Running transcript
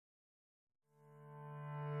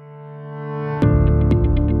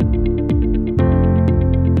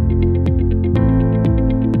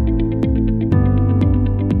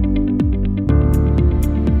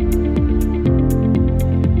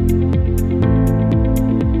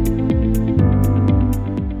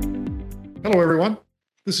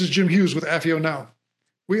This is Jim Hughes with AFIO Now.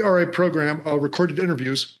 We are a program of recorded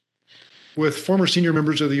interviews with former senior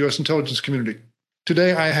members of the U.S. intelligence community.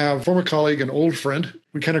 Today, I have a former colleague and old friend.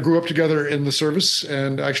 We kind of grew up together in the service,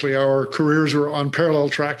 and actually our careers were on parallel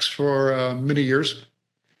tracks for many years.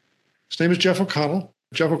 His name is Jeff O'Connell.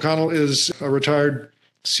 Jeff O'Connell is a retired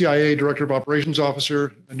CIA Director of Operations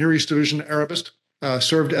Officer, a Near East Division Arabist,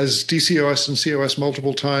 served as DCOS and COS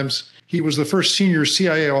multiple times. He was the first senior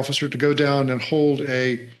CIA officer to go down and hold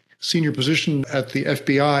a senior position at the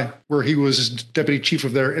FBI, where he was deputy chief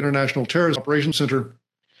of their International Terrorism Operations Center.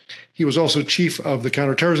 He was also chief of the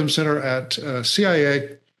Counterterrorism Center at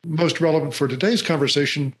CIA. Most relevant for today's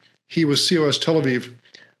conversation, he was COS Tel Aviv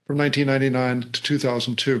from 1999 to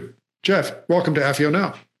 2002. Jeff, welcome to AFIO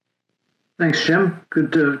Now. Thanks, Jim.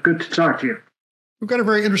 Good to talk to you. We've got a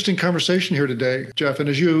very interesting conversation here today, Jeff, and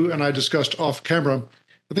as you and I discussed off camera,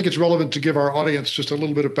 I think it's relevant to give our audience just a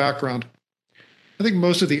little bit of background. I think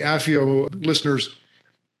most of the AFIO listeners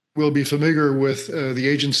will be familiar with the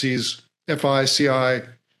agency's FI, CI,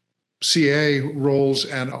 CA roles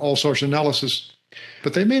and all source analysis,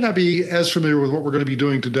 but they may not be as familiar with what we're going to be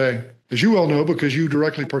doing today. As you well know, because you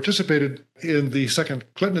directly participated in the second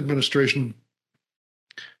Clinton administration,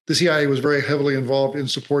 the CIA was very heavily involved in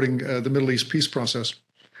supporting the Middle East peace process.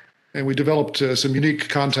 And we developed some unique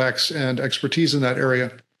contacts and expertise in that area.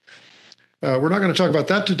 We're not going to talk about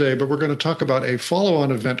that today, but we're going to talk about a follow-on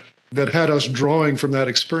event that had us drawing from that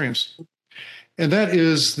experience. And that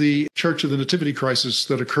is the Church of the Nativity crisis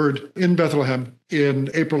that occurred in Bethlehem in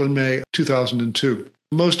April and May 2002.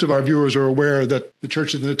 Most of our viewers are aware that the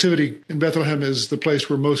Church of the Nativity in Bethlehem is the place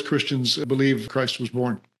where most Christians believe Christ was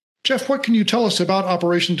born. Jeff, what can you tell us about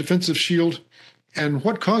Operation Defensive Shield and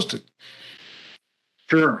what caused it?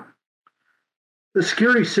 Sure. The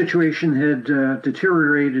security situation had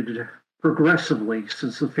deteriorated progressively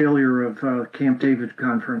since the failure of Camp David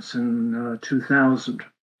conference in 2000.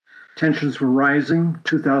 Tensions were rising.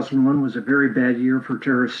 2001 was a very bad year for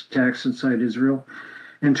terrorist attacks inside Israel,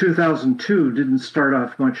 and 2002 didn't start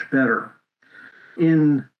off much better.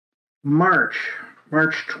 In March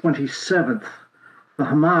 27th, the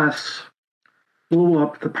Hamas blew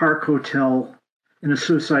up the Park Hotel in a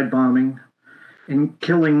suicide bombing and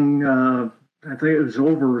killing I think it was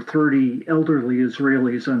over 30 elderly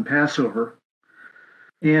Israelis on Passover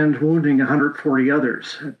and wounding 140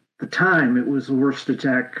 others. At the time, it was the worst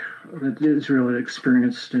attack that Israel had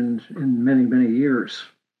experienced in many, many years.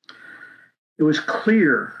 It was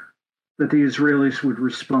clear that the Israelis would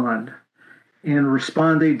respond, and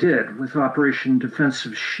respond they did with Operation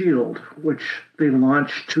Defensive Shield, which they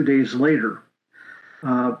launched 2 days later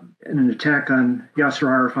in an attack on Yasser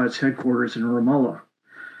Arafat's headquarters in Ramallah.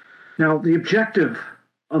 Now, the objective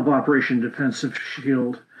of Operation Defensive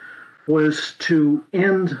Shield was to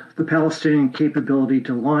end the Palestinian capability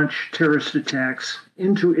to launch terrorist attacks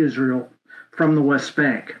into Israel from the West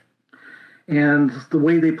Bank. And the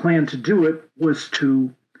way they planned to do it was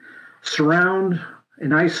to surround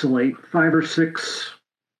and isolate 5 or 6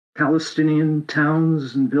 Palestinian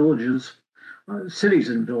towns and villages, cities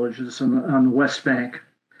and villages on the West Bank,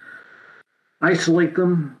 isolate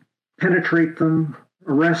them, penetrate them,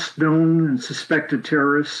 arrest known and suspected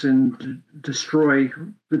terrorists, and destroy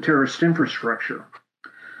the terrorist infrastructure.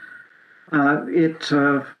 It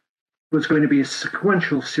was going to be a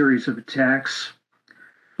sequential series of attacks,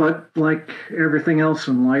 but like everything else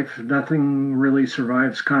in life, nothing really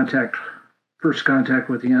survives first contact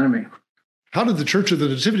with the enemy. How did the Church of the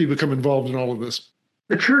Nativity become involved in all of this?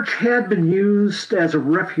 The church had been used as a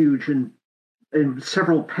refuge in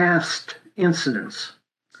several past incidents.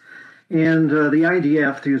 And the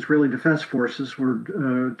IDF, the Israeli Defense Forces,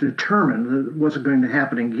 were determined that it wasn't going to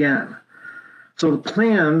happen again. So the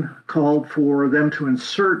plan called for them to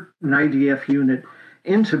insert an IDF unit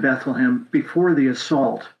into Bethlehem before the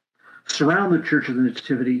assault, surround the Church of the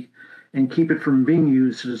Nativity, and keep it from being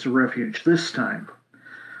used as a refuge this time.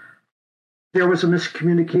 There was a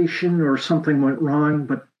miscommunication or something went wrong,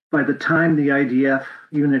 but by the time the IDF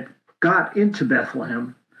unit got into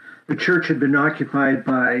Bethlehem, the church had been occupied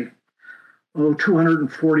by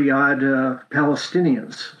 240-odd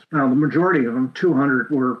Palestinians. Now, the majority of them,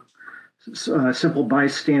 200, were simple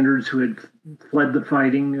bystanders who had fled the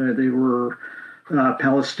fighting. They were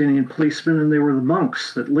Palestinian policemen, and they were the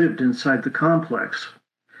monks that lived inside the complex.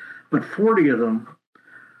 But 40 of them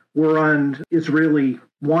were on Israeli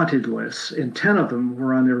wanted lists, and 10 of them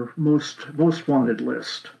were on their most wanted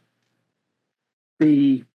list.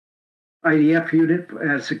 The IDF unit,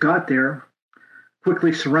 as it got there,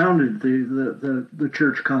 quickly surrounded the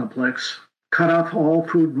church complex, cut off all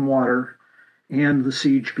food and water, and the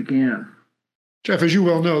siege began. Jeff, as you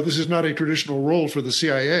well know, this is not a traditional role for the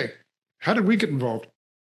CIA. How did we get involved?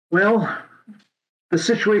 Well, the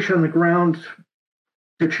situation on the ground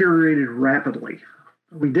deteriorated rapidly.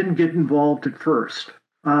 We didn't get involved at first,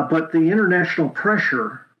 but the international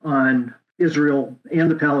pressure on Israel and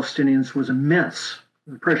the Palestinians was immense.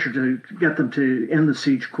 The pressure to get them to end the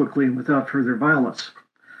siege quickly and without further violence.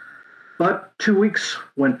 But 2 weeks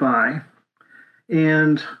went by,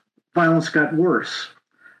 and violence got worse.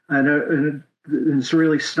 An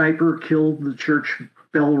Israeli sniper killed the church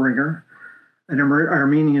bell ringer. An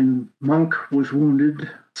Armenian monk was wounded.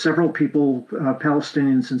 Several people,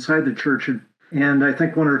 Palestinians inside the church, and I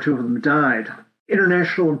think one or two of them died.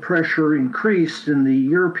 International pressure increased, and the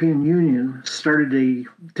European Union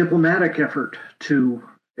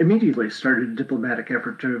immediately started a diplomatic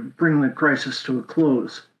effort to bring the crisis to a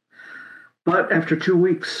close. But after 2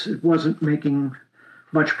 weeks, it wasn't making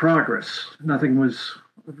much progress. Nothing was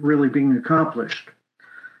really being accomplished.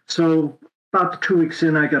 So about 2 weeks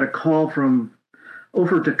in, I got a call from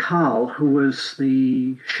Ofer Dekal, who was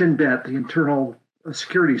the Shin Bet, the internal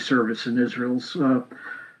security service in Israel's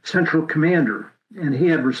central commander, and he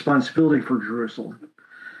had responsibility for Jerusalem.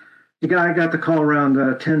 The guy got the call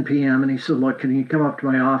around 10 p.m. and he said, "Look, can you come up to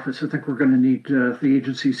my office? I think we're going to need the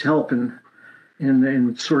agency's help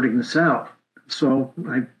in sorting this out." So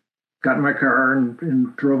I got in my car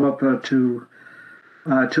and drove up to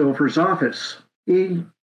Ofer's office. He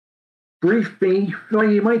briefed me. Well,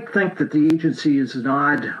 you might think that the agency is an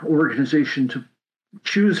odd organization to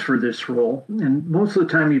choose for this role, and most of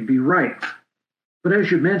the time you'd be right. But as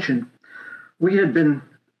you mentioned, we had been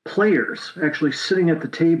players actually sitting at the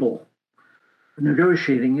table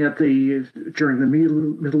negotiating during the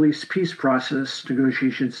Middle East peace process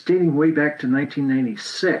negotiations dating way back to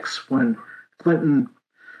 1996 when Clinton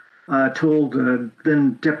told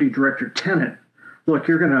then Deputy Director Tenet, "Look,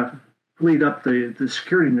 you're going to lead up the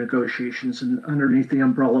security negotiations and underneath the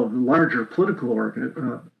umbrella of the larger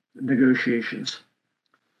political negotiations."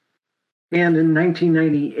 And in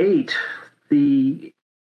 1998, the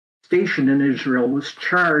station in Israel was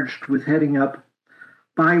charged with heading up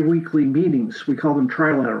bi-weekly meetings. We call them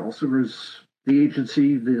trilaterals. There was the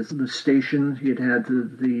agency, the station, it had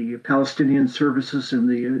the Palestinian services and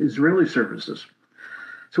the Israeli services.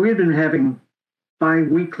 So we had been having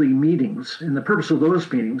bi-weekly meetings, and the purpose of those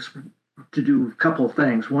meetings to do a couple of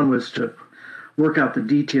things. One was to work out the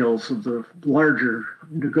details of the larger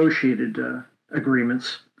negotiated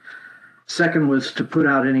agreements. Second was to put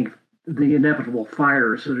out the inevitable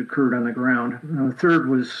fires that occurred on the ground. The third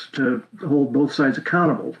was to hold both sides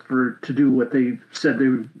accountable to do what they said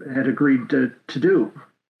they had agreed to do.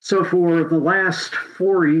 So for the last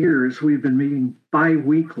 4 years, we've been meeting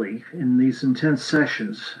bi-weekly in these intense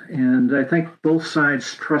sessions, and I think both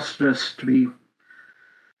sides trusted us to be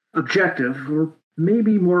objective, or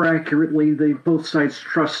maybe more accurately, both sides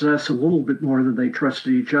trusted us a little bit more than they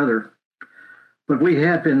trusted each other. But we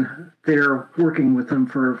had been there working with them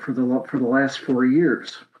for the last 4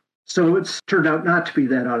 years. So it's turned out not to be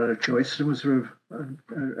that odd a choice. It was a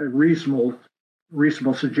reasonable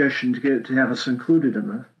suggestion to have us included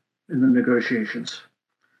in the negotiations.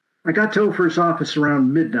 I got to Ofer's office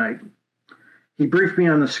around midnight. He briefed me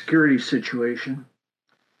on the security situation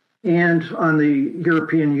and on the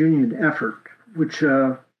European Union effort, which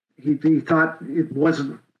he thought it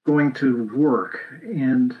wasn't going to work.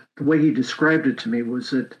 And the way he described it to me was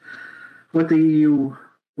that what the EU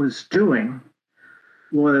was doing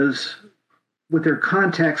was, with their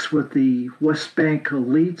contacts with the West Bank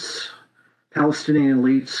elites, Palestinian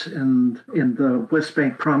elites, and in the West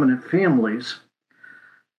Bank prominent families,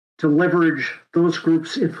 to leverage those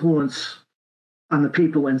groups' influence on the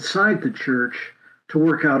people inside the church to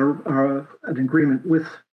work out an agreement with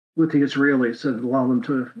the Israelis that allow them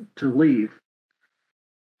to leave.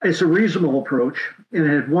 It's a reasonable approach, and it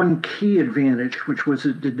had one key advantage, which was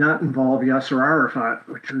it did not involve Yasser Arafat,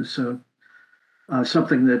 which was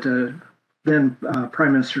something that then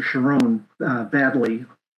Prime Minister Sharon badly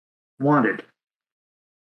wanted.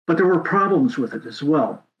 But there were problems with it as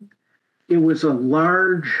well. It was a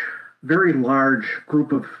very large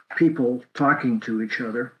group of people talking to each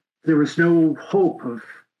other. There was no hope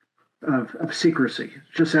of secrecy,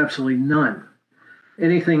 just absolutely none.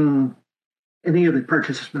 Anything any of the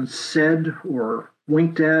participants said or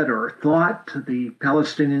winked at or thought, the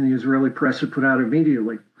Palestinian and the Israeli press would put out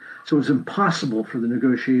immediately. So it was impossible for the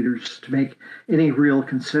negotiators to make any real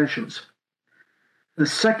concessions. The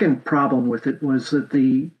second problem with it was that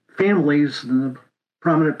the families and the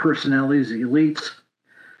prominent personalities, the elites,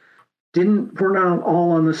 were not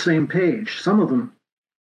all on the same page. Some of them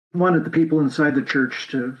wanted the people inside the church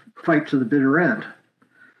to fight to the bitter end.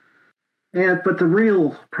 But the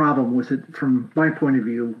real problem with it, from my point of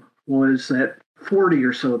view, was that 40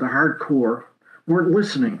 or so, the hardcore, weren't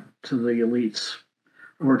listening to the elites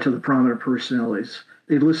or to the prominent personalities.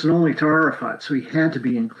 They listened only to Arafat, so he had to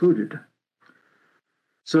be included.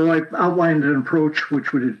 So I outlined an approach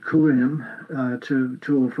which would include him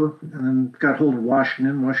to Ofer, and then got hold of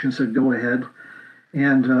Washington. Washington said, "Go ahead,"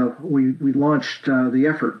 and we launched the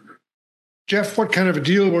effort. Jeff, what kind of a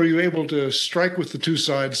deal were you able to strike with the two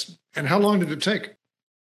sides, and how long did it take?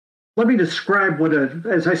 Let me describe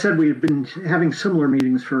as I said, we've been having similar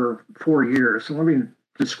meetings for 4 years. So let me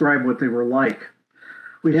describe what they were like.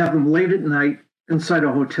 We'd have them late at night inside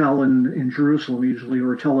a hotel in Jerusalem, usually,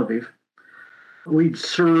 or Tel Aviv. We'd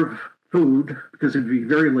serve food because it'd be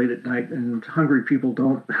very late at night, and hungry people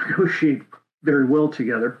don't negotiate very well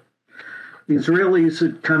together. The Israelis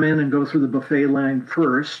would come in and go through the buffet line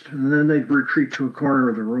first, and then they'd retreat to a corner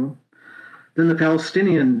of the room. Then the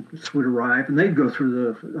Palestinians would arrive, and they'd go through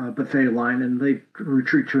the buffet line, and they'd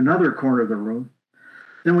retreat to another corner of the room.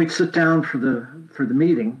 Then we'd sit down for the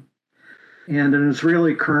meeting, and an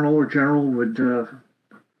Israeli colonel or general would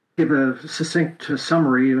give a succinct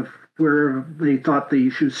summary of where they thought the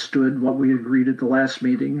issues stood, what we agreed at the last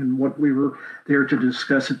meeting, and what we were there to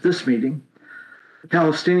discuss at this meeting. The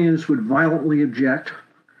Palestinians would violently object.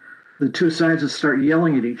 The two sides would start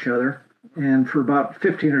yelling at each other, and for about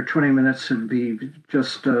 15 or 20 minutes, it'd be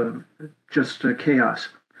just chaos.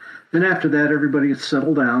 Then after that, everybody would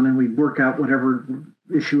settle down, and we'd work out whatever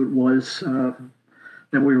issue it was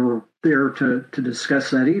that we were there to discuss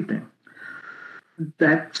that evening.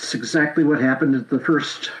 That's exactly what happened at the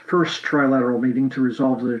first trilateral meeting to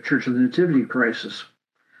resolve the Church of the Nativity crisis.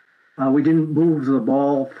 We didn't move the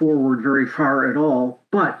ball forward very far at all,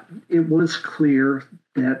 but it was clear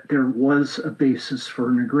that there was a basis for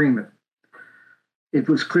an agreement. It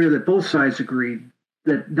was clear that both sides agreed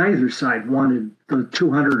that neither side wanted the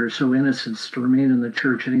 200 or so innocents to remain in the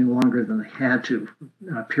church any longer than they had to,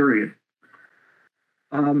 period.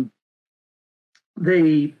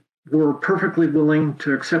 They were perfectly willing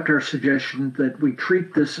to accept our suggestion that we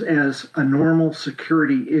treat this as a normal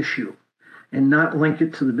security issue and not link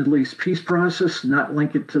it to the Middle East peace process, not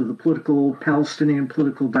link it to the Palestinian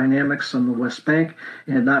political dynamics on the West Bank,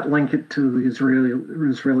 and not link it to the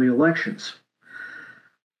Israeli elections.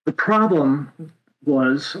 The problem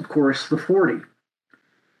was, of course, the 40.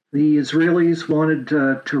 The Israelis wanted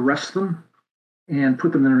to arrest them and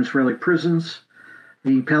put them in Israeli prisons.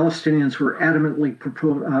 The Palestinians were adamantly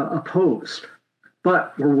opposed,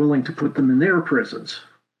 but were willing to put them in their prisons.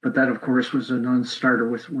 But that, of course, was a non-starter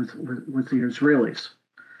with the Israelis.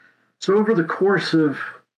 So over the course of,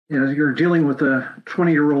 you're dealing with a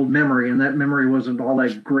 20-year-old memory, and that memory wasn't all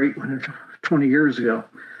that great 20 years ago.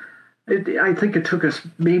 I think it took us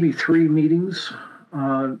maybe 3 meetings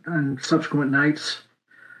on subsequent nights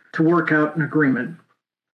to work out an agreement.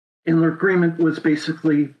 And the agreement was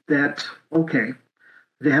basically that, okay,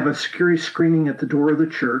 they have a security screening at the door of the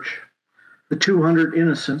church. The 200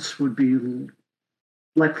 innocents would be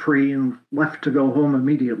let free and left to go home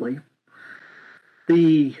immediately.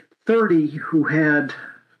 The 30 who had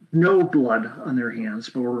no blood on their hands,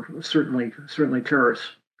 but were certainly terrorists,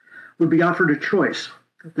 would be offered a choice.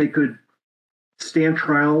 They could stand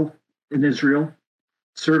trial in Israel,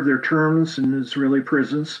 serve their terms in Israeli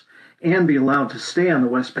prisons, and be allowed to stay on the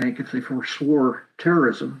West Bank if they forswore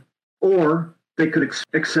terrorism, or they could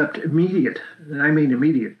accept immediate, and I mean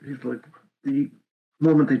immediate, the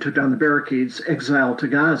moment they took down the barricades, exile to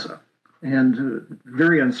Gaza. And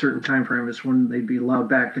very uncertain time frame is when they'd be allowed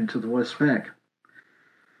back into the West Bank.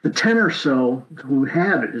 The 10 or so who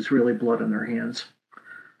had Israeli blood on their hands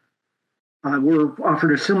were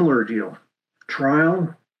offered a similar deal: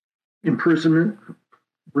 trial, imprisonment,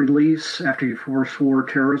 release after you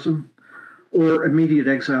forswore terrorism, or immediate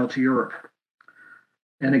exile to Europe.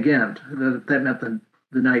 And again, that meant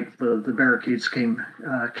the night the barricades came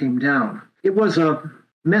down. It was a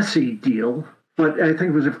messy deal, but I think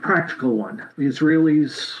it was a practical one. The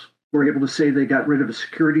Israelis were able to say they got rid of a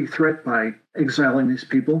security threat by exiling these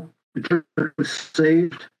people. The church was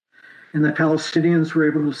saved, and the Palestinians were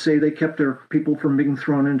able to say they kept their people from being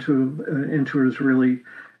thrown into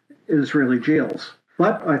Israeli jails.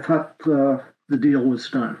 But I thought the deal was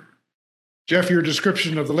done. Jeff, your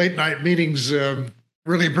description of the late night meetings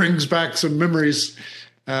really brings back some memories.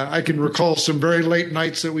 I can recall some very late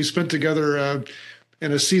nights that we spent together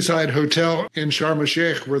in a seaside hotel in Sharm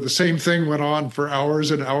el-Sheikh, where the same thing went on for hours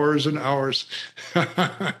and hours and hours.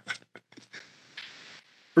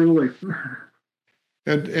 Truly.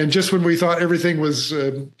 And just when we thought everything was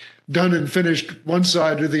done and finished, one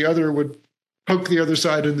side or the other would poke the other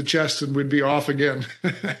side in the chest and we'd be off again.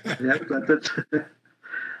 Yeah, that's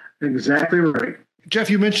exactly right. Jeff,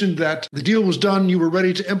 you mentioned that the deal was done, you were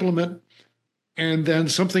ready to implement, and then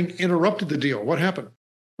something interrupted the deal. What happened?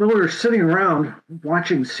 Well, we were sitting around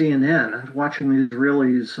watching CNN, watching the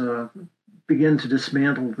Israelis begin to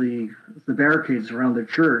dismantle the barricades around the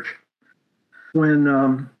church, when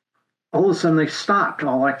all of a sudden they stopped,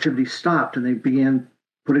 all activity stopped, and they began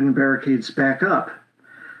putting the barricades back up.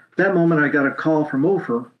 At that moment, I got a call from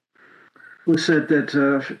Ofer, who said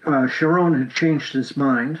that Sharon had changed his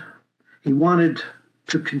mind. He wanted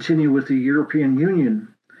to continue with the European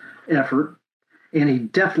Union effort, and he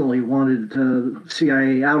definitely wanted the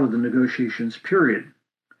CIA out of the negotiations, period.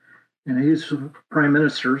 And he's prime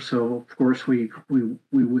minister, so of course we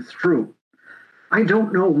withdrew. I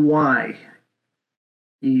don't know why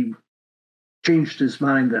he changed his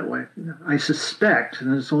mind that way. I suspect,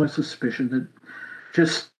 and it's only suspicion, that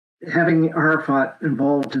just having Arafat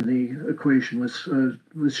involved in the equation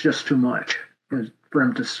was just too much for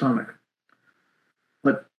him to stomach.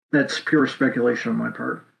 But that's pure speculation on my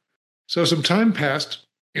part. So some time passed,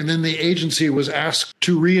 and then the agency was asked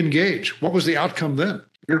to re-engage. What was the outcome then?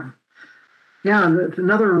 Yeah,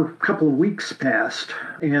 another couple of weeks passed,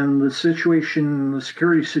 and the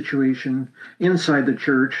security situation inside the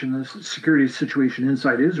church and the security situation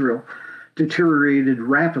inside Israel deteriorated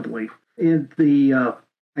rapidly.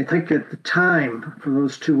 I think at the time, for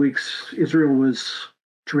those 2 weeks, Israel was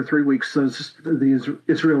 2 or 3 weeks,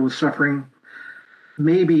 Israel was suffering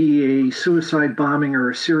maybe a suicide bombing or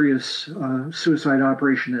a serious suicide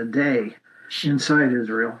operation a day inside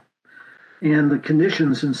Israel. And the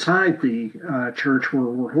conditions inside the church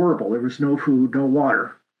were horrible. There was no food, no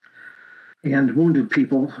water, and wounded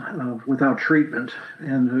people without treatment,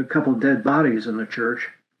 and a couple of dead bodies in the church.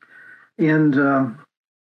 And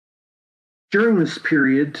during this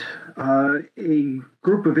period, a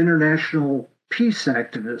group of international peace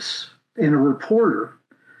activists and a reporter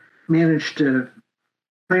managed to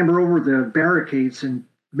clamber over the barricades and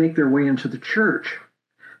make their way into the church.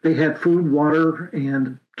 They had food, water,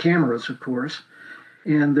 and cameras, of course,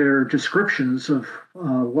 and their descriptions of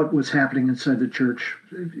what was happening inside the church.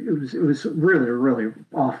 It was really, really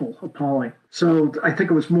awful, appalling. So I think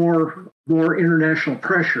it was more international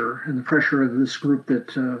pressure, and the pressure of this group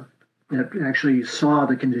that actually saw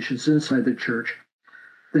the conditions inside the church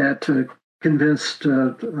that convinced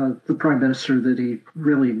the prime minister that he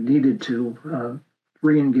really needed to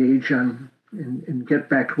re-engage and get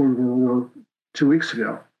back to where we were 2 weeks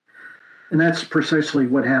ago. And that's precisely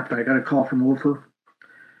what happened. I got a call from Ofer.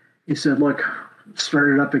 He said, look,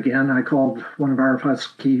 start it up again. I called one of Arafat's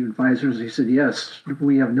key advisors. He said, yes,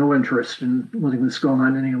 we have no interest in letting this go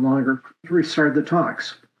on any longer. Restart the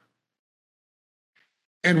talks.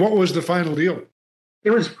 And what was the final deal?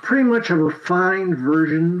 It was pretty much a refined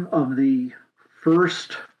version of the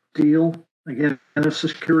first deal. Again, a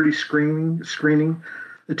security screening,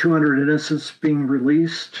 the 200 innocents being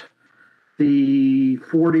released, the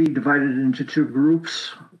 40 divided into two groups,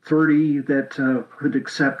 30 that could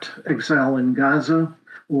accept exile in Gaza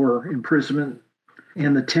or imprisonment,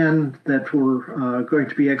 and the 10 that were going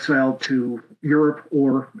to be exiled to Europe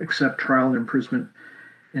or accept trial and imprisonment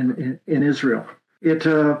in Israel. It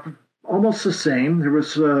almost the same. There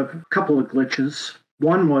was a couple of glitches.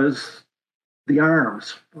 One was the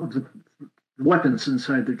arms of the weapons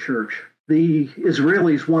inside the church. The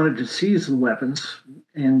Israelis wanted to seize the weapons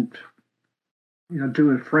and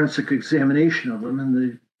do a forensic examination of them, and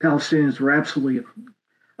the Palestinians were absolutely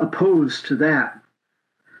opposed to that.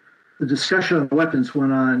 The discussion on the weapons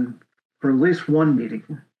went on for at least one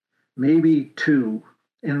meeting, maybe two,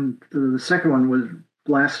 and the second one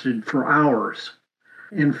lasted for hours.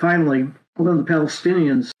 And finally, one of the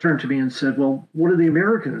Palestinians turned to me and said, well, what do the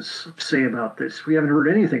Americans say about this? We haven't heard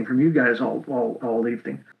anything from you guys all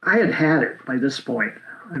evening. I had it by this point.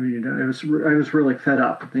 I mean, I was really fed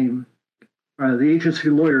up. The agency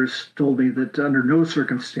lawyers told me that under no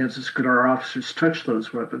circumstances could our officers touch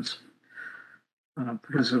those weapons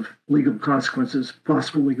because of legal consequences,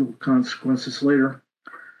 possible legal consequences later.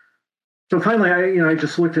 So finally, I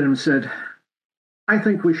just looked at him and said, I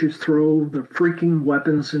think we should throw the freaking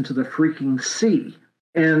weapons into the freaking sea.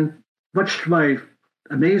 And much to my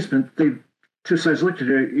amazement, the two sides looked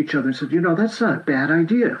at each other and said, that's not a bad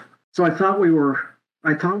idea. So I thought we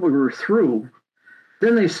were through.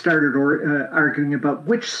 Then they started arguing about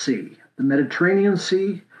which sea, the Mediterranean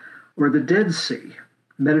Sea or the Dead Sea.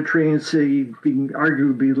 Mediterranean Sea being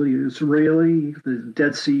arguably Israeli, the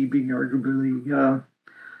Dead Sea being arguably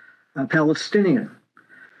Palestinian.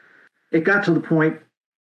 It got to the point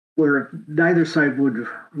where neither side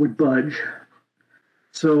would budge.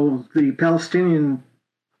 So the Palestinians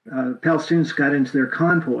got into their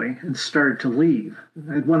convoy and started to leave.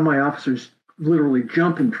 I had one of my officers literally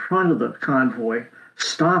jump in front of the convoy,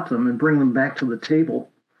 stop them, and bring them back to the table.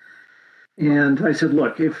 And I said,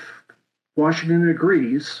 look, if Washington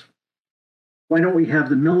agrees, why don't we have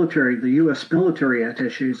the U.S. military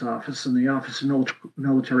attaché's office and the Office of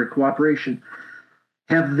Military Cooperation,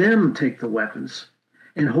 have them take the weapons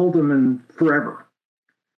and hold them in forever.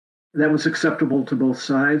 That was acceptable to both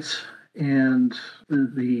sides, and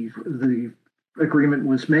the agreement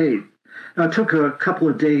was made. Now, it took a couple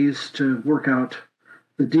of days to work out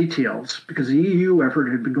the details because the EU effort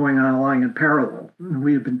had been going on along in parallel, and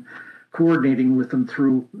we had been coordinating with them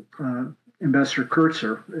through Ambassador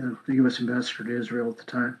Kurtzer, the U.S. ambassador to Israel at the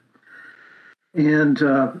time. And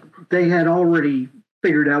they had already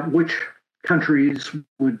figured out which countries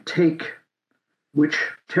would take which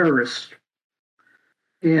terrorists.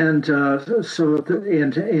 And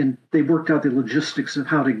and they worked out the logistics of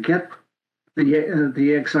how to get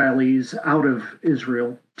the exilees out of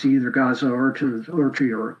Israel to either Gaza or to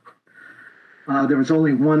Europe. There was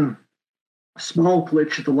only one small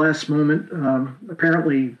glitch at the last moment.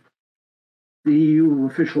 Apparently, the EU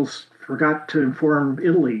officials forgot to inform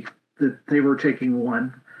Italy that they were taking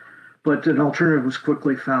one, but an alternative was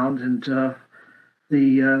quickly found, and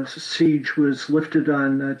the siege was lifted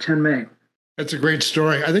on 10 May. That's a great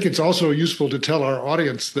story. I think it's also useful to tell our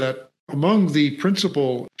audience that among the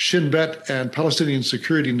principal Shin Bet and Palestinian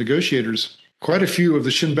security negotiators, quite a few of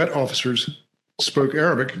the Shin Bet officers spoke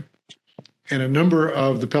Arabic, and a number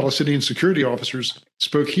of the Palestinian security officers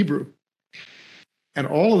spoke Hebrew. And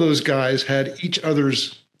all of those guys had each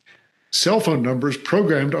other's cell phone numbers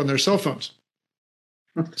programmed on their cell phones.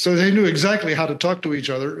 So they knew exactly how to talk to each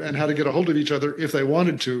other and how to get a hold of each other if they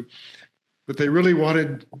wanted to. But they really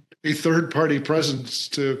wanted a third-party presence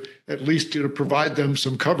to at least provide them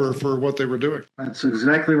some cover for what they were doing. That's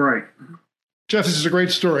exactly right. Jeff, this is a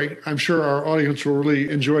great story. I'm sure our audience will really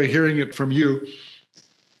enjoy hearing it from you.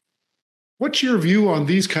 What's your view on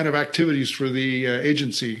these kind of activities for the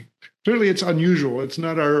agency? Clearly, it's unusual. It's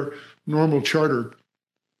not our normal charter.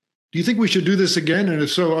 Do you think we should do this again? And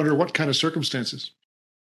if so, under what kind of circumstances?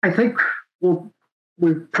 I think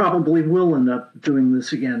we probably will end up doing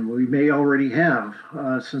this again. We may already have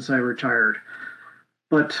since I retired.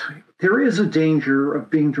 But there is a danger of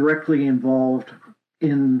being directly involved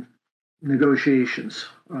in negotiations.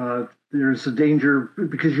 There's a danger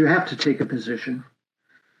because you have to take a position.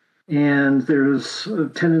 And there's a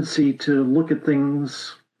tendency to look at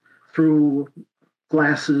things through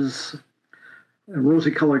glasses,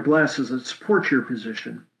 rosy-colored glasses that support your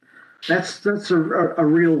position. That's a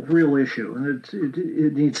real issue, and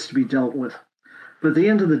it needs to be dealt with. But at the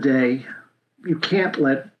end of the day, you can't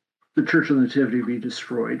let the Church of the Nativity be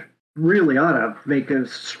destroyed. Really ought to make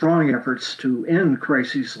strong efforts to end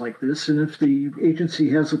crises like this. And if the agency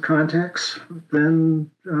has the contacts, then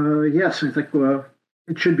yes, I think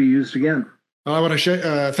it should be used again. I want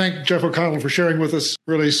to thank Jeff O'Connell for sharing with us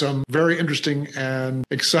really some very interesting and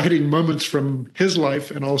exciting moments from his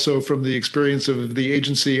life and also from the experience of the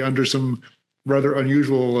agency under some rather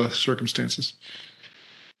unusual circumstances.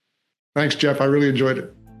 Thanks, Jeff. I really enjoyed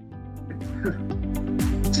it.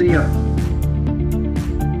 See ya.